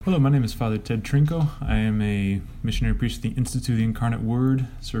Hello, my name is Father Ted Trinko. I am a missionary priest at the Institute of the Incarnate Word,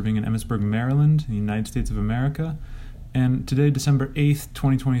 serving in Emmitsburg, Maryland, in the United States of America. And today, December 8th,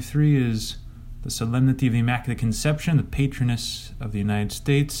 2023, is the Solemnity of the Immaculate Conception, the patroness of the United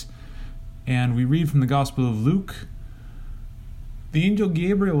States. And we read from the Gospel of Luke. The angel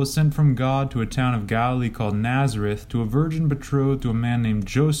Gabriel was sent from God to a town of Galilee called Nazareth, to a virgin betrothed to a man named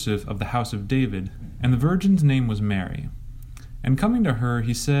Joseph of the house of David, and the virgin's name was Mary. And coming to her,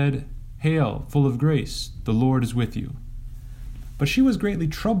 he said, "Hail, full of grace, the Lord is with you." But she was greatly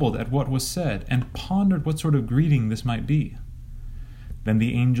troubled at what was said, and pondered what sort of greeting this might be. Then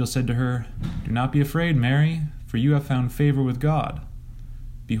the angel said to her, "Do not be afraid, Mary, for you have found favor with God.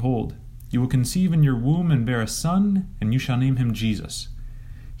 Behold, you will conceive in your womb and bear a son, and you shall name him Jesus.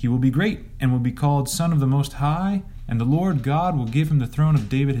 He will be great, and will be called Son of the Most High, and the Lord God will give him the throne of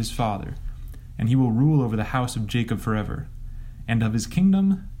David his father, and he will rule over the house of Jacob forever. And of his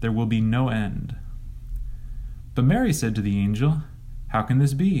kingdom there will be no end." But Mary said to the angel, "How can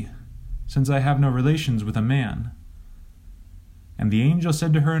this be, since I have no relations with a man?" And the angel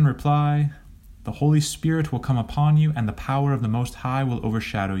said to her in reply, "The Holy Spirit will come upon you, and the power of the Most High will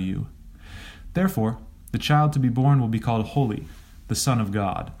overshadow you. Therefore, the child to be born will be called Holy, the Son of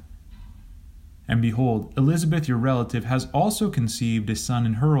God. And behold, Elizabeth, your relative, has also conceived a son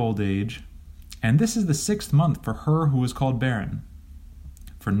in her old age, and this is the 6th month for her who is called barren.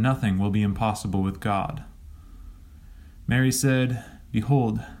 For nothing will be impossible with God." Mary said,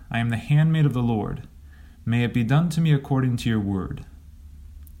 "Behold, I am the handmaid of the Lord. May it be done to me according to your word."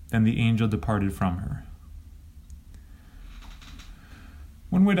 Then the angel departed from her.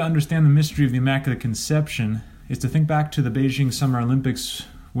 One way to understand the mystery of the Immaculate Conception is to think back to the Beijing Summer Olympics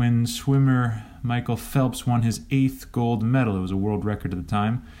when swimmer Michael Phelps won his 8th gold medal. It was a world record at the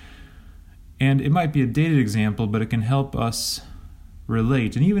time. And it might be a dated example, but it can help us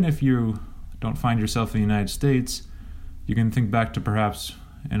relate. And even if you don't find yourself in the United States, you can think back to perhaps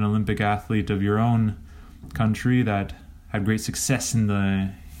an Olympic athlete of your own country that had great success in the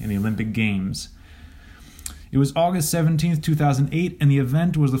Olympic Games. It was August 17th, 2008, and the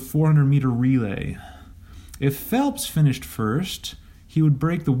event was the 400-meter relay. If Phelps finished first, he would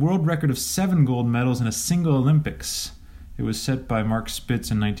break the world record of 7 gold medals in a single Olympics. It was set by Mark Spitz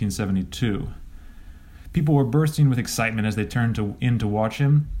in 1972. People were bursting with excitement as they turned in to watch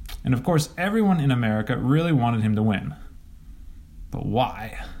him, and of course everyone in America really wanted him to win. But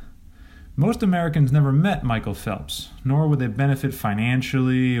why? Most Americans never met Michael Phelps, nor would they benefit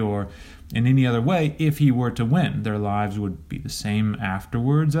financially or in any other way if he were to win. Their lives would be the same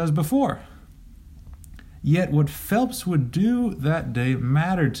afterwards as before. Yet what Phelps would do that day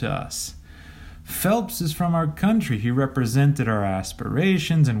mattered to us. Phelps is from our country. He represented our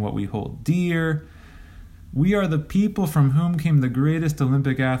aspirations and what we hold dear. We are the people from whom came the greatest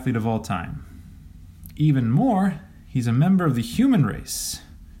Olympic athlete of all time. Even more, he's a member of the human race.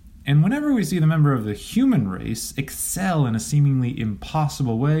 And whenever we see the member of the human race excel in a seemingly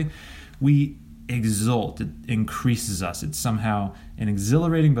impossible way, we exult. It increases us. It's somehow an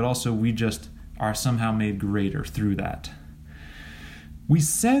exhilarating, but also we just are somehow made greater through that. We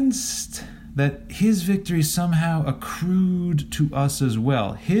sensed that his victory somehow accrued to us as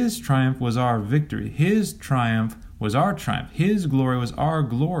well. His triumph was our victory. His triumph was our triumph. His glory was our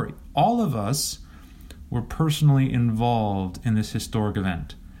glory. All of us were personally involved in this historic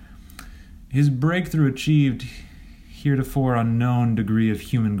event. His breakthrough achieved heretofore unknown degree of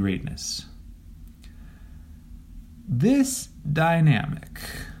human greatness. This dynamic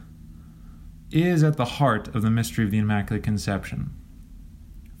is at the heart of the mystery of the Immaculate Conception.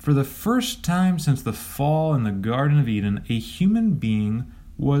 For the first time since the fall in the Garden of Eden, a human being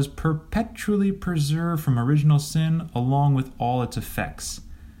was perpetually preserved from original sin along with all its effects.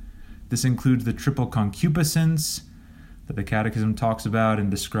 This includes the triple concupiscence that the Catechism talks about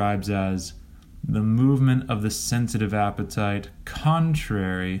and describes as the movement of the sensitive appetite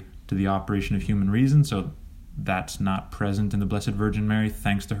contrary to the operation of human reason. So that's not present in the Blessed Virgin Mary,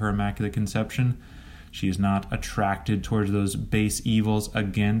 thanks to her Immaculate Conception. She is not attracted towards those base evils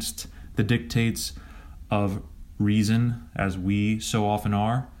against the dictates of reason, as we so often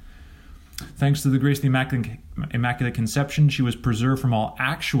are. Thanks to the grace of the Immaculate Conception, she was preserved from all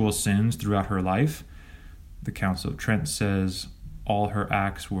actual sins throughout her life. The Council of Trent says all her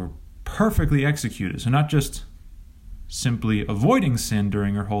acts were perfectly executed. So not just simply avoiding sin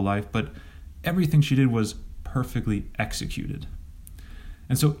during her whole life, but everything she did was perfectly executed.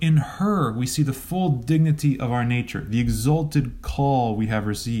 And so in her, we see the full dignity of our nature, the exalted call we have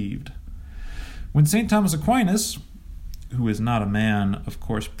received. When St. Thomas Aquinas, who is not a man, of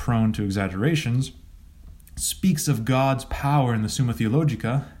course, prone to exaggerations, speaks of God's power in the Summa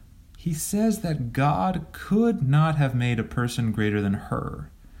Theologica, he says that God could not have made a person greater than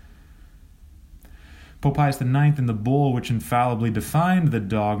her. Pope Pius IX, in the bull which infallibly defined the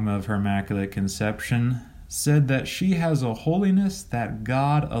dogma of her Immaculate Conception, said that she has a holiness that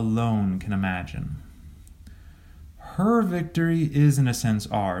God alone can imagine. Her victory is, in a sense,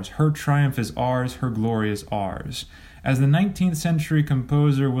 ours. Her triumph is ours. Her glory is ours. As the 19th century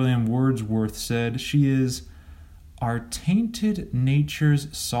composer William Wordsworth said, she is our tainted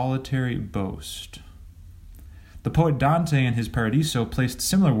nature's solitary boast. The poet Dante in his Paradiso placed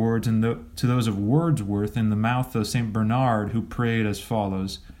similar words to those of Wordsworth in the mouth of St. Bernard, who prayed as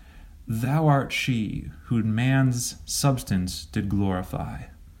follows, "Thou art she, who man's substance did glorify."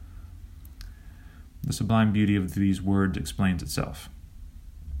 The sublime beauty of these words explains itself.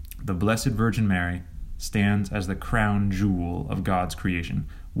 The Blessed Virgin Mary stands as the crown jewel of God's creation.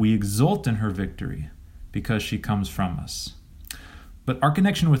 We exult in her victory because she comes from us. But our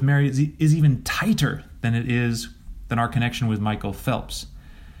connection with Mary is even tighter than our connection with Michael Phelps,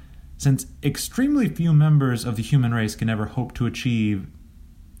 since extremely few members of the human race can ever hope to achieve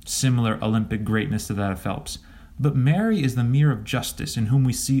similar Olympic greatness to that of Phelps. But Mary is the mirror of justice, in whom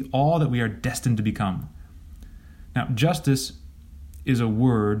we see all that we are destined to become. Now, justice is a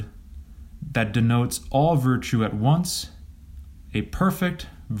word that denotes all virtue at once, a perfect,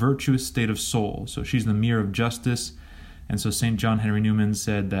 virtuous state of soul. So she's the mirror of justice. And so St. John Henry Newman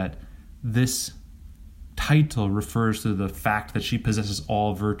said that this title refers to the fact that she possesses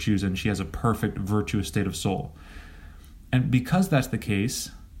all virtues and she has a perfect, virtuous state of soul. And because that's the case,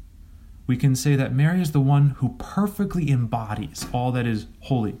 we can say that Mary is the one who perfectly embodies all that is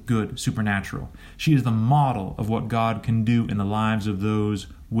holy, good, supernatural. She is the model of what God can do in the lives of those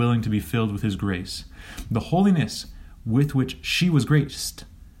willing to be filled with his grace. The holiness with which she was graced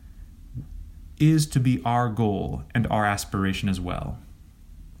is to be our goal and our aspiration as well.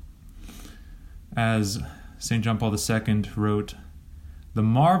 As St. John Paul II wrote, "The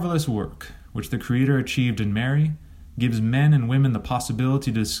marvelous work which the Creator achieved in Mary gives men and women the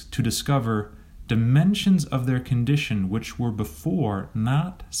possibility to discover dimensions of their condition which were before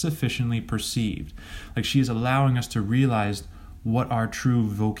not sufficiently perceived." Like she is allowing us to realize what our true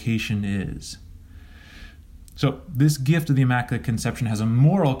vocation is. So this gift of the Immaculate Conception has a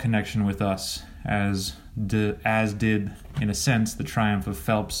moral connection with us, as did, in a sense, the triumph of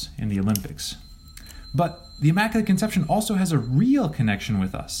Phelps in the Olympics. But the Immaculate Conception also has a real connection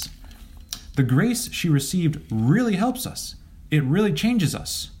with us. The grace she received really helps us. It really changes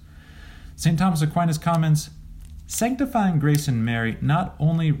us. St. Thomas Aquinas comments, "Sanctifying grace in Mary not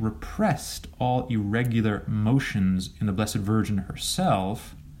only repressed all irregular motions in the Blessed Virgin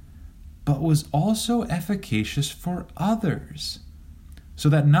herself, but was also efficacious for others, so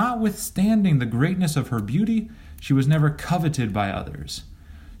that notwithstanding the greatness of her beauty, she was never coveted by others."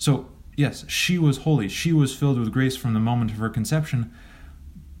 So, yes, she was holy. She was filled with grace from the moment of her conception,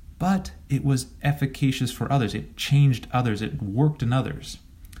 but it was efficacious for others. It changed others. It worked in others.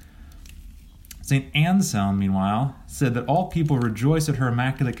 St. Anselm, meanwhile, said that all people rejoice at her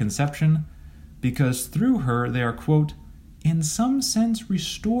Immaculate Conception because through her they are, quote, "in some sense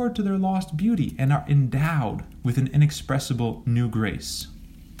restored to their lost beauty and are endowed with an inexpressible new grace."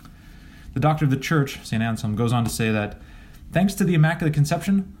 The Doctor of the Church, St. Anselm, goes on to say that thanks to the Immaculate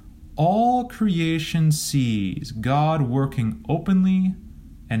Conception, all creation sees God working openly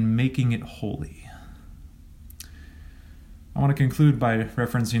and making it holy. I want to conclude by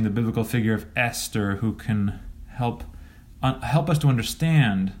referencing the biblical figure of Esther, who can help us to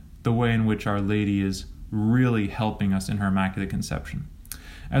understand the way in which Our Lady is really helping us in her Immaculate Conception.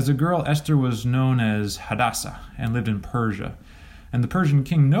 As a girl, Esther was known as Hadassah and lived in Persia, and the Persian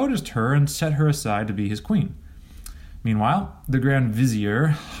king noticed her and set her aside to be his queen. Meanwhile, the Grand Vizier,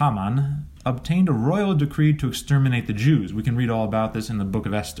 Haman, obtained a royal decree to exterminate the Jews. We can read all about this in the book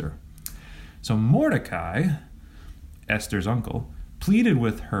of Esther. So Mordecai, Esther's uncle, pleaded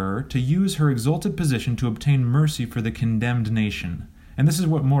with her to use her exalted position to obtain mercy for the condemned nation. And this is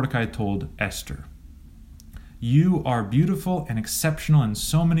what Mordecai told Esther. "You are beautiful and exceptional in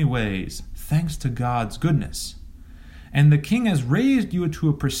so many ways, thanks to God's goodness. And the king has raised you to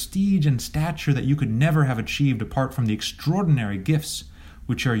a prestige and stature that you could never have achieved apart from the extraordinary gifts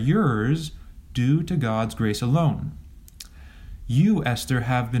which are yours due to God's grace alone. You, Esther,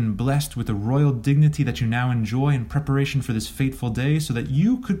 have been blessed with the royal dignity that you now enjoy in preparation for this fateful day, so that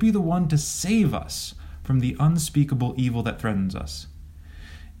you could be the one to save us from the unspeakable evil that threatens us.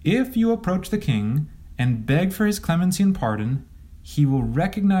 If you approach the king and beg for his clemency and pardon, he will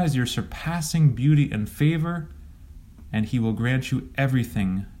recognize your surpassing beauty and favor, and he will grant you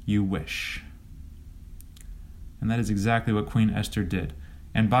everything you wish." And that is exactly what Queen Esther did.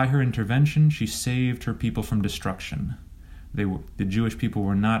 And by her intervention, she saved her people from destruction. The Jewish people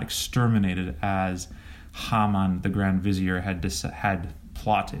were not exterminated as Haman, the Grand Vizier, had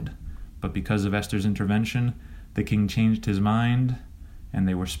plotted. But because of Esther's intervention, the king changed his mind, and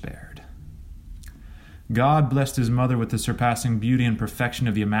they were spared. God blessed his mother with the surpassing beauty and perfection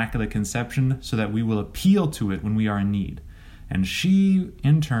of the Immaculate Conception so that we will appeal to it when we are in need. And she,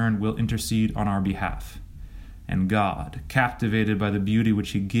 in turn, will intercede on our behalf. And God, captivated by the beauty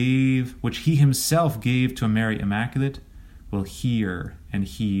which he himself gave to Mary Immaculate, will hear and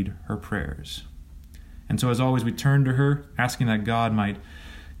heed her prayers. And so as always, we turn to her, asking that God might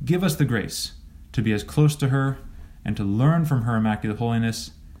give us the grace to be as close to her and to learn from her immaculate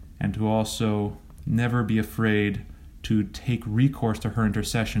holiness, and to also never be afraid to take recourse to her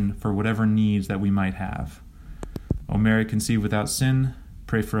intercession for whatever needs that we might have. O Mary, conceived without sin,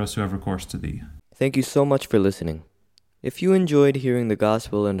 pray for us who have recourse to thee. Thank you so much for listening. If you enjoyed hearing the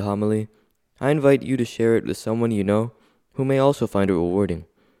gospel and homily, I invite you to share it with someone you know who may also find it rewarding,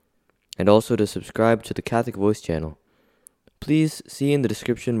 and also to subscribe to the Catholic Voice channel. Please see in the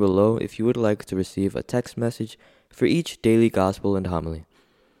description below if you would like to receive a text message for each daily gospel and homily.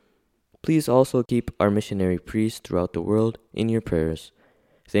 Please also keep our missionary priests throughout the world in your prayers.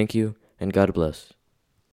 Thank you, and God bless.